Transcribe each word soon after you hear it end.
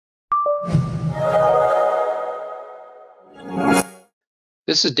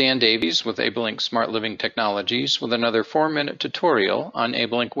This is Dan Davies with AbleLink Smart Living Technologies with another 4-minute tutorial on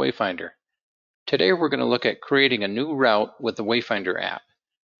AbleLink WayFinder. Today we're going to look at creating a new route with the WayFinder app.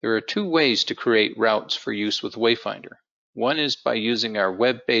 There are 2 ways to create routes for use with WayFinder. One is by using our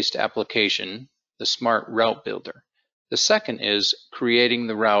web-based application, the Smart Route Builder. The second is creating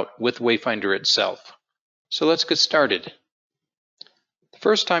the route with WayFinder itself. So let's get started. The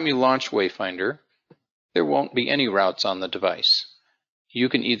first time you launch WayFinder, there won't be any routes on the device. You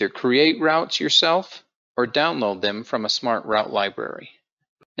can either create routes yourself or download them from a Smart Route library.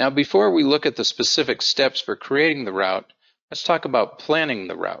 Now, before we look at the specific steps for creating the route, let's talk about planning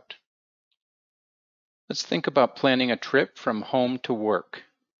the route. Let's think about planning a trip from home to work.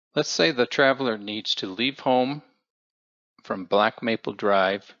 Let's say the traveler needs to leave home from Black Maple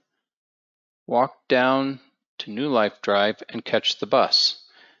Drive, walk down to New Life Drive, and catch the bus.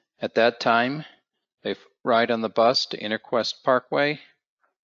 At that time, they ride on the bus to Interquest Parkway,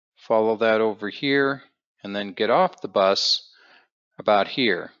 follow that over here, and then get off the bus about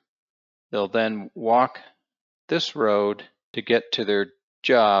here. They'll then walk this road to get to their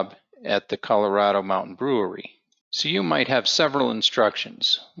job at the Colorado Mountain Brewery. So you might have several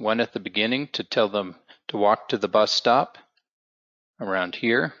instructions. One at the beginning to tell them to walk to the bus stop around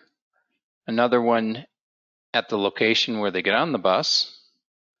here. Another one at the location where they get on the bus.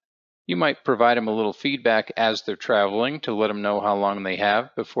 You might provide them a little feedback as they're traveling to let them know how long they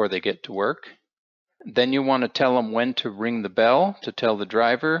have before they get to work. Then you want to tell them when to ring the bell to tell the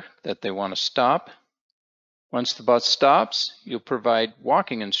driver that they want to stop. Once the bus stops, you'll provide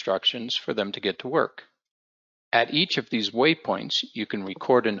walking instructions for them to get to work. At each of these waypoints, you can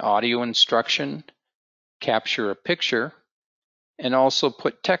record an audio instruction, capture a picture, and also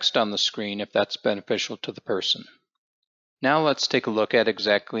put text on the screen if that's beneficial to the person. Now let's take a look at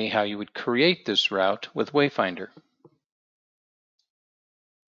exactly how you would create this route with WayFinder.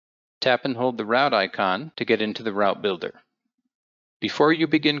 Tap and hold the route icon to get into the route builder. Before you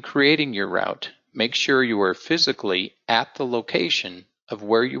begin creating your route, make sure you are physically at the location of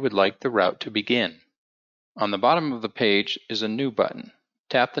where you would like the route to begin. On the bottom of the page is a New button.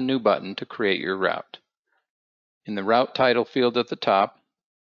 Tap the New button to create your route. In the route title field at the top,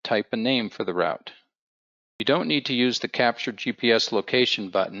 type a name for the route. You don't need to use the Capture GPS Location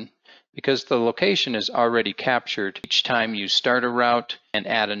button because the location is already captured each time you start a route and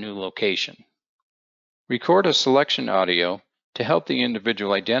add a new location. Record a selection audio to help the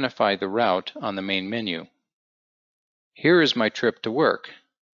individual identify the route on the main menu. Here is my trip to work.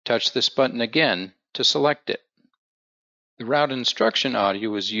 Touch this button again to select it. The route instruction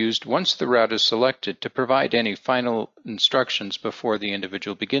audio is used once the route is selected to provide any final instructions before the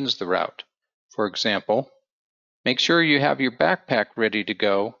individual begins the route. For example, make sure you have your backpack ready to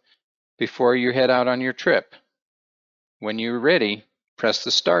go before you head out on your trip. When you're ready, press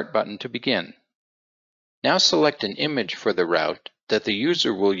the Start button to begin. Now select an image for the route that the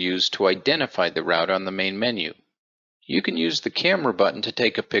user will use to identify the route on the main menu. You can use the camera button to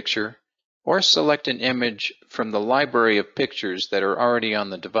take a picture or select an image from the library of pictures that are already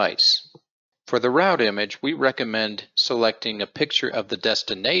on the device. For the route image, we recommend selecting a picture of the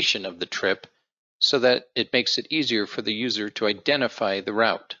destination of the trip so that it makes it easier for the user to identify the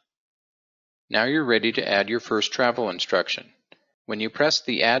route. Now you're ready to add your first travel instruction. When you press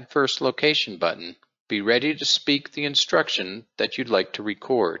the Add First Location button, be ready to speak the instruction that you'd like to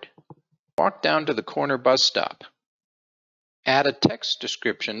record. Walk down to the corner bus stop. Add a text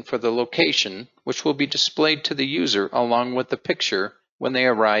description for the location, which will be displayed to the user along with the picture when they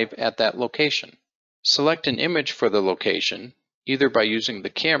arrive at that location. Select an image for the location, either by using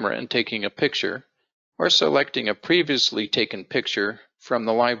the camera and taking a picture, or selecting a previously taken picture from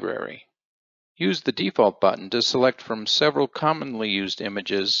the library. Use the Default button to select from several commonly used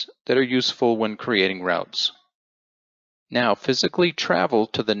images that are useful when creating routes. Now physically travel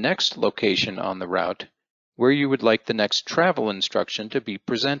to the next location on the route where you would like the next travel instruction to be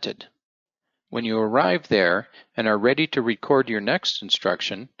presented. When you arrive there and are ready to record your next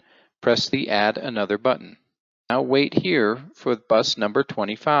instruction, press the Add Another button. Now wait here for bus number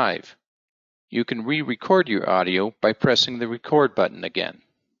 25. You can re-record your audio by pressing the Record button again.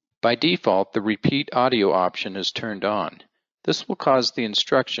 By default, the Repeat Audio option is turned on. This will cause the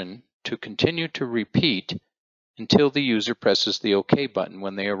instruction to continue to repeat until the user presses the OK button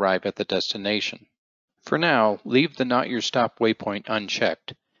when they arrive at the destination. For now, leave the Not Your Stop waypoint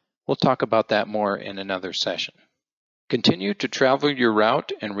unchecked. We'll talk about that more in another session. Continue to travel your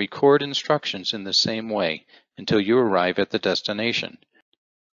route and record instructions in the same way until you arrive at the destination.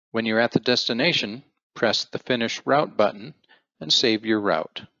 When you're at the destination, press the Finish Route button and save your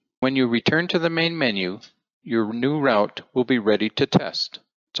route. When you return to the main menu, your new route will be ready to test.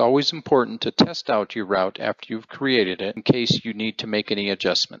 It's always important to test out your route after you've created it in case you need to make any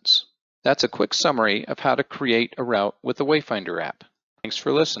adjustments. That's a quick summary of how to create a route with the WayFinder app. Thanks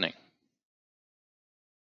for listening.